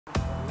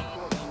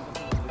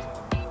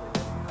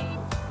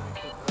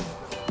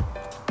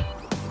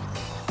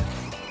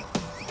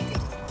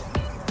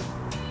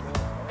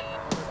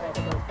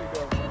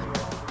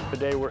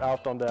today we're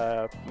out on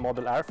the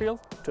model airfield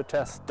to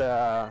test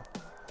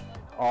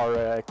our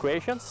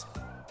equations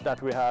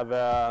that we have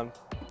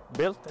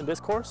built in this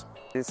course.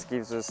 This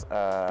gives us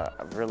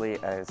really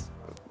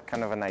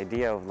kind of an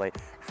idea of like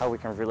how we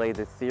can relate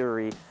the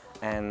theory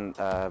and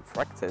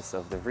practice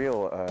of the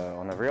real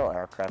on a real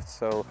aircraft.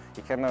 So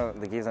it kind of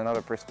gives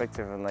another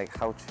perspective on like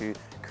how to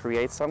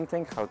create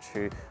something, how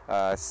to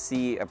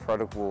see a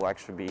product will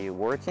actually be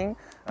working,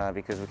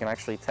 because we can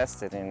actually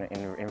test it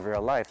in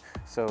real life.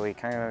 So it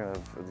kind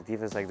of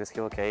gives us like the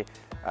skill, okay,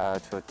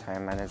 to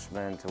time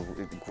management,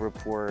 to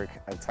group work,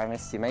 time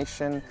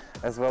estimation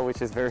as well,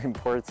 which is very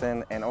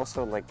important, and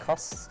also like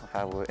costs,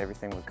 how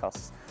everything will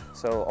cost.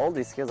 So all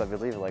these skills, I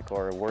believe, like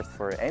are worth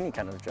for any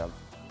kind of job.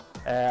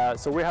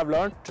 So we have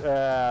learned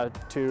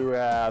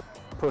to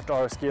put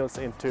our skills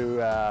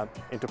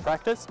into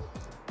practice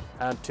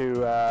and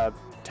to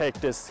take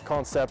this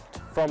concept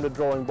from the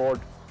drawing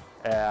board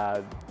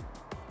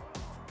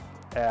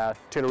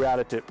to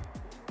reality.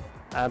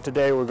 And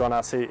today we're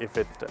gonna see if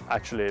it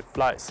actually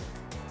flies.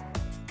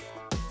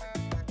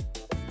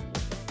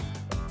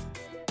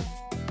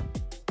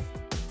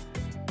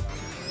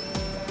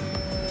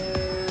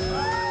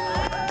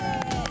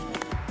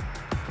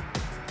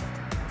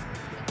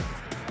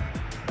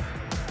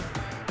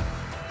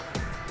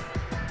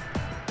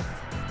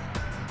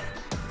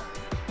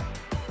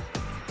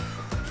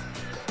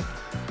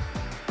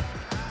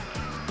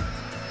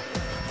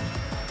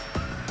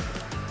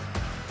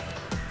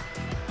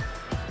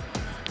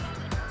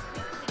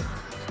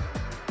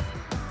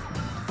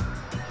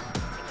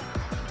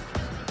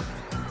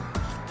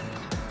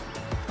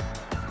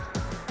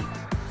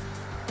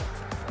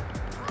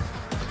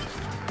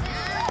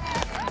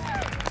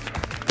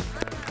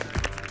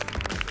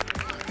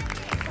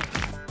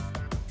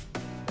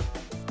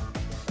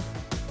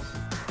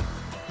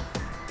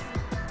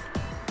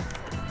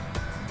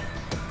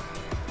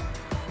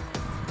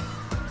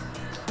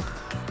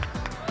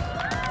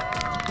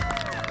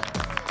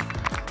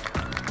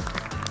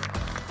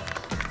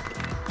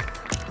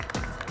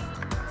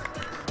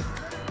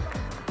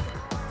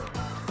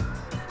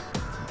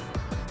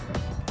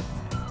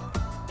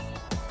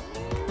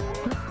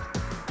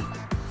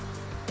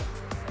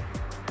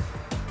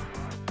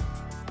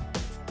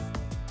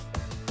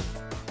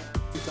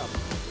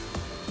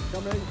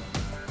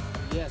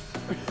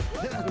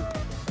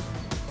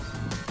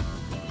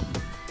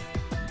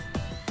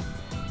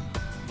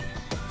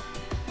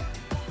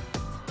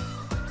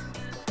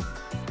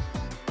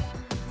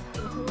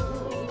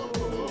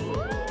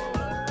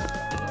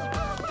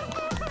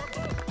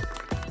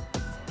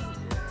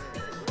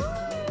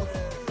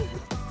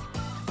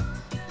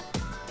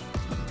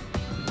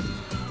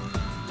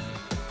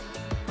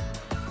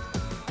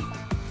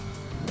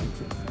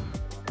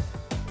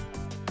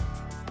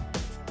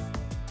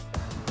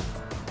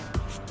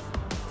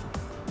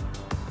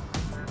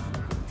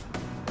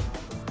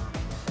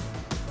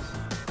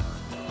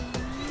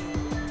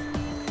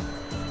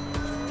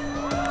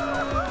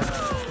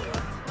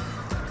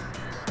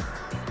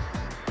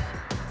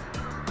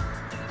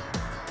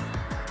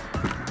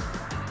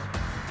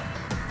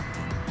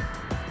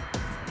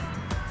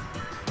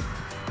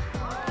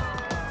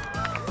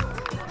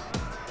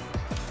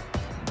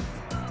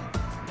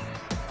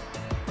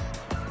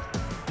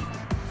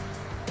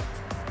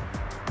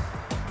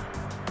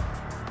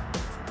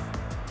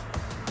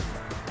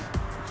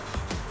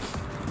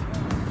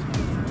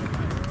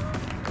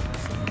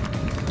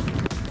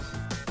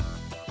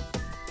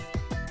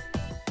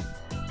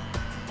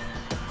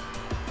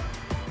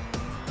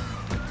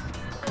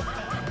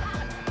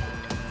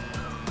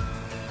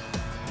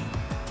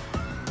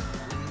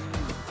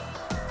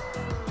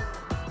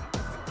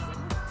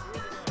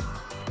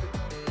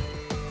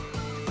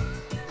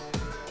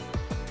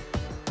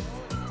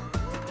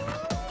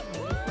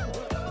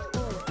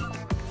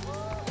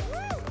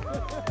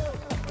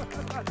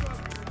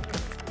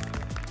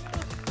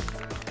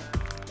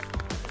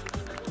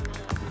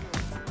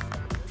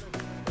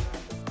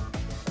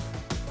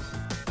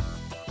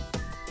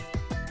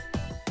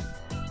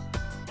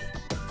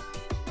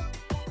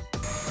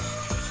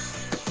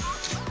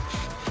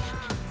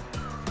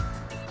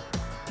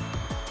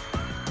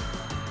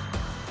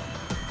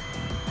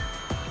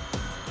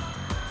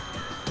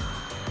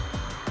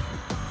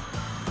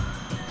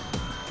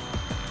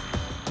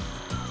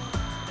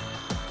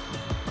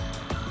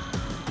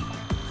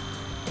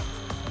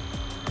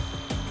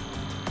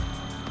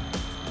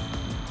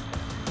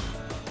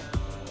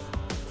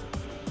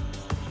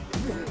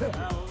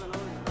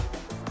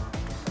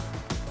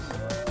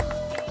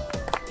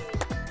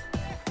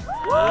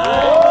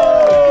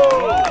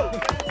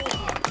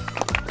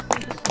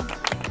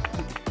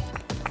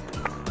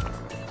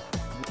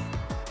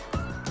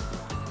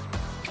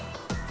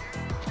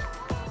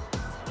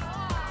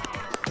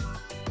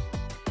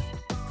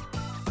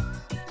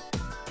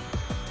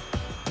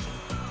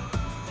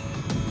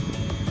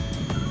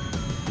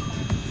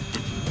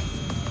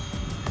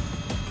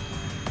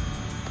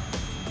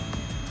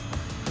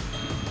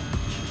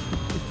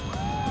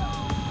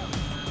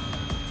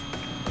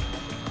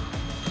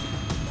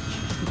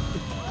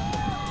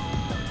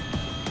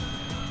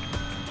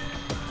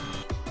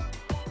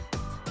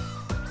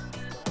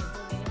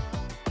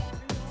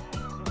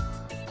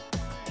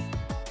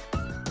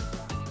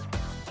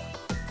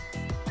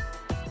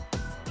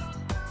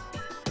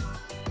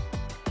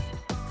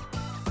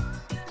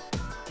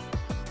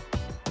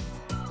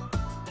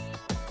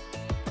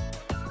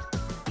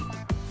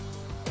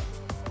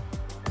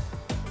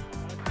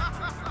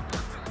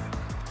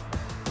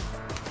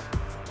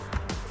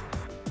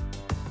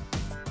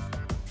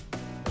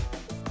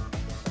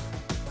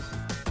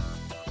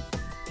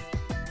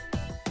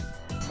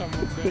 some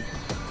of the...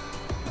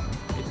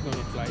 It's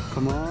gonna fly.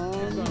 Come on.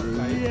 It's gonna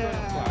fly.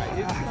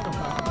 It's gonna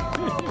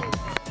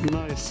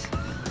fly. Nice.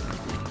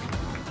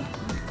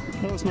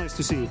 That was nice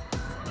to see.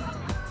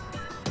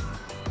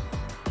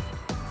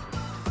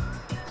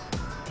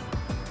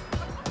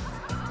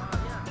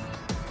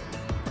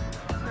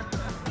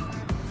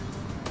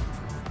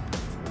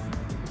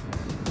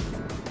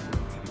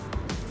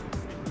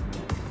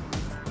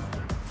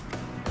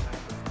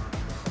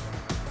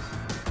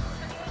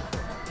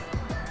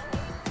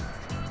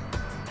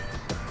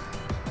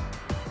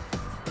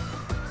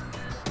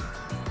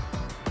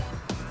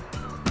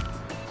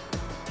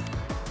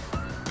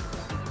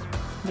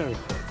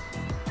 There.